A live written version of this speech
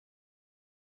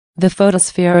The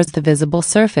photosphere is the visible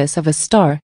surface of a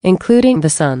star, including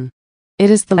the sun. It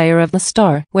is the layer of the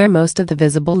star where most of the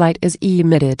visible light is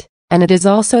emitted, and it is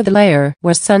also the layer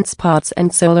where sunspots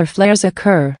and solar flares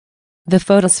occur. The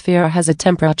photosphere has a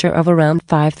temperature of around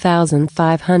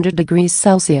 5,500 degrees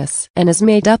Celsius and is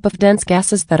made up of dense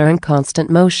gases that are in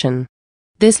constant motion.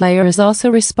 This layer is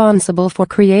also responsible for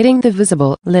creating the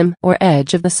visible limb or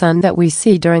edge of the sun that we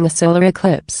see during a solar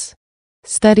eclipse.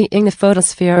 Studying the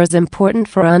photosphere is important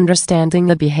for understanding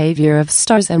the behavior of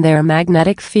stars and their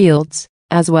magnetic fields,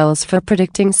 as well as for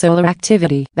predicting solar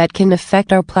activity that can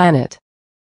affect our planet.